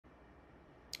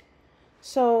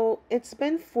So it's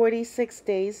been 46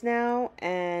 days now,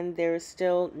 and there's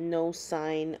still no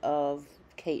sign of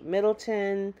Kate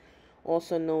Middleton,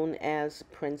 also known as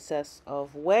Princess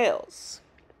of Wales.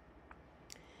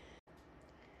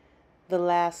 The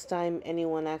last time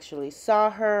anyone actually saw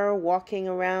her walking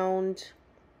around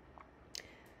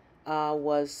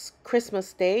was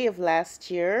Christmas Day of last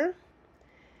year.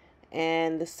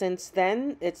 And since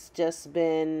then, it's just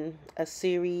been a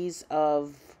series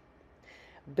of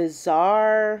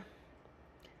bizarre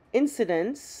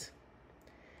incidents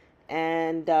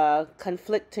and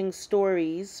conflicting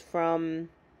stories from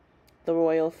the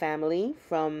royal family,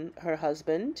 from her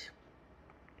husband,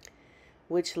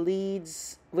 which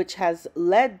has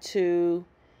led to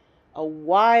a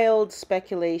wild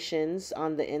speculations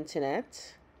on the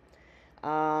internet.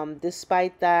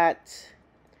 Despite that,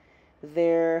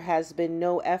 there has been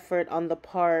no effort on the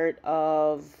part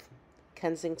of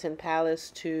Kensington Palace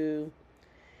to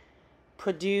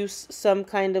produce some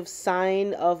kind of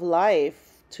sign of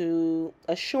life to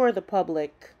assure the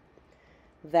public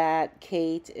that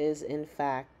Kate is in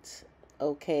fact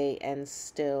okay and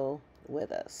still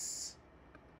with us.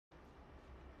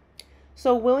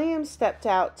 So William stepped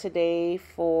out today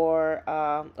for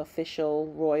official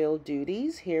royal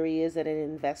duties. Here he is at an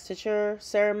investiture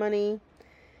ceremony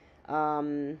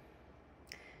um,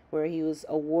 where he was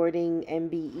awarding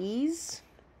MBEs.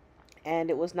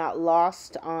 And it was not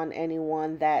lost on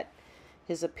anyone that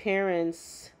his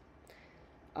appearance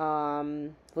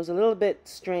was a little bit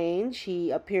strange.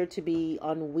 He appeared to be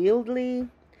unwieldy,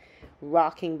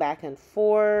 rocking back and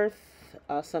forth.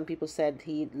 Some people said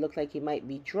he looked like he might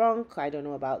be drunk. I don't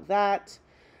know about that.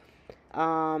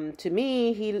 To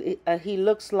me, he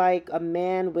looks like a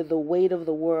man with the weight of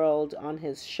the world on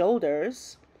his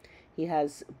shoulders. He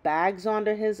has bags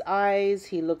under his eyes.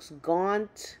 He looks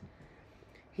gaunt.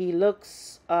 He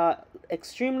looks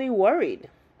extremely worried.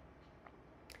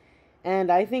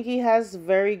 And I think he has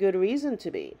very good reason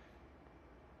to be.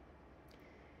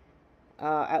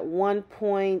 At one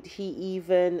point, he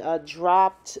even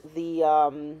dropped the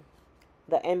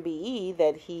MBE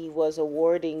that he was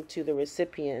awarding to the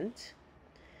recipient.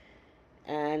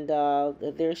 And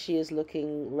there she is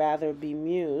looking rather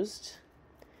bemused.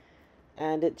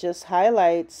 And it just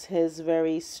highlights his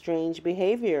very strange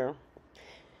behavior.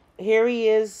 Here he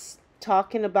is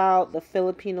talking about the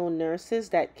Filipino nurses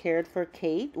that cared for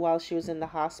Kate while she was in the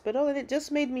hospital. And it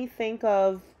just made me think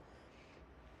of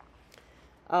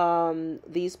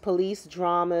these police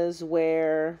dramas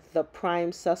where the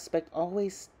prime suspect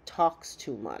always talks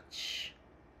too much.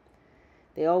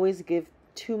 They always give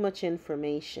too much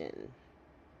information,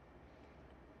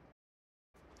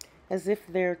 as if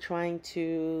they're trying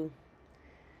to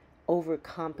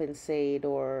overcompensate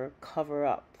or cover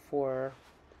up for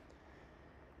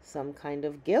some kind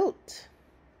of guilt.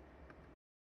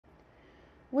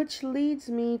 Which leads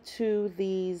me to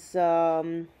these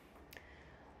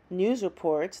news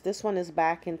reports. This one is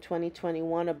back in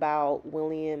 2021 about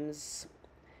William's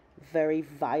very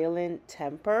violent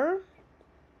temper,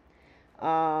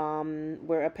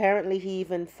 where apparently he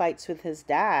even fights with his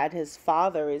dad. His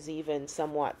father is even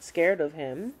somewhat scared of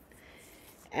him.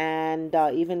 And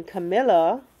even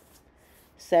Camilla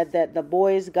said that the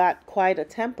boys got quite a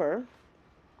temper.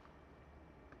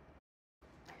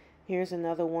 Here's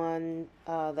another one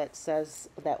that says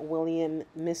that William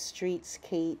mistreats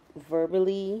Kate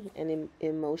verbally and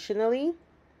emotionally.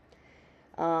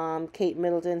 Kate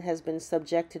Middleton has been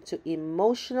subjected to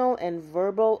emotional and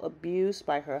verbal abuse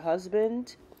by her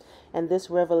husband, and this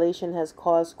revelation has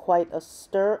caused quite a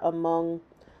stir among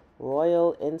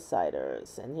royal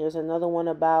insiders. And here's another one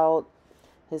about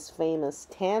his famous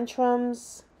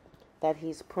tantrums, that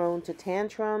he's prone to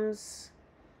tantrums.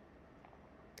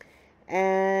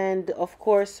 And of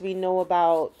course, we know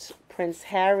about Prince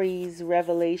Harry's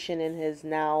revelation in his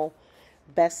now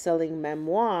best-selling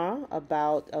memoir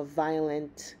about a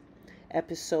violent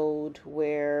episode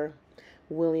where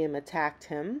William attacked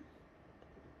him.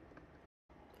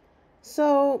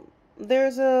 So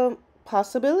there's a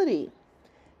possibility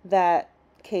that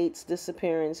Kate's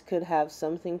disappearance could have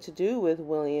something to do with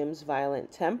William's violent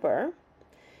temper.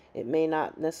 It may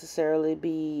not necessarily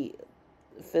be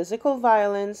physical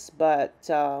violence,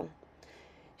 but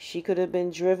she could have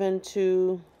been driven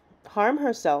to harm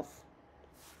herself.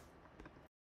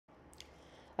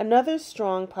 Another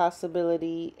strong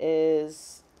possibility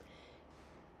is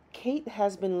Kate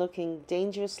has been looking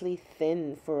dangerously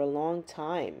thin for a long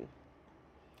time.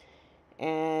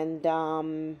 And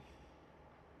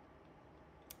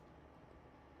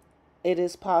it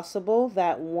is possible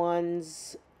that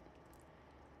one's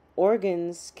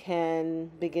organs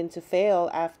can begin to fail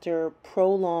after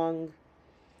prolonged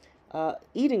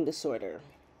eating disorder.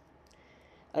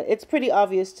 It's pretty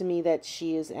obvious to me that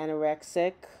she is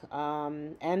anorexic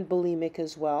and bulimic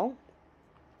as well.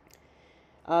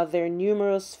 There are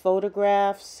numerous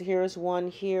photographs. Here's one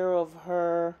here of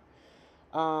her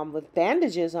with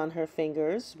bandages on her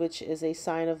fingers, which is a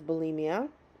sign of bulimia.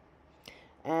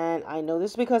 And I know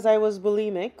this because I was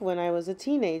bulimic when I was a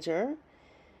teenager.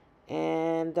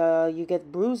 And you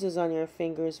get bruises on your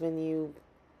fingers when you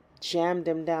jam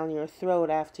them down your throat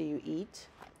after you eat.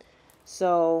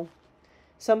 So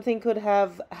something could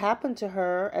have happened to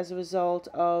her as a result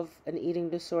of an eating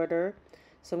disorder,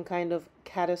 some kind of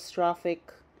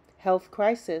catastrophic health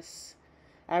crisis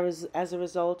as a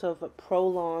result of a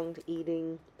prolonged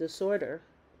eating disorder.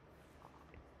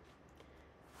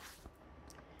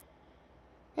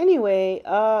 Anyway,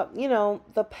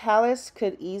 the palace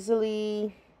could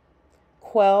easily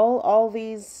quell all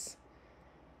these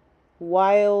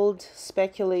wild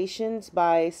speculations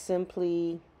by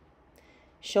simply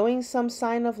showing some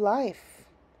sign of life,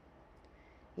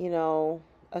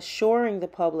 assuring the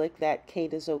public that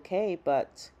Kate is okay,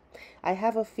 but I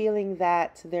have a feeling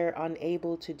that they're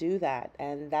unable to do that,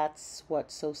 and that's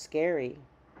what's so scary.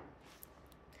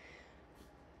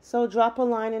 So drop a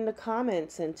line in the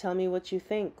comments and tell me what you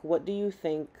think. What do you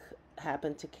think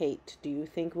happened to Kate? Do you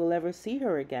think we'll ever see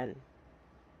her again?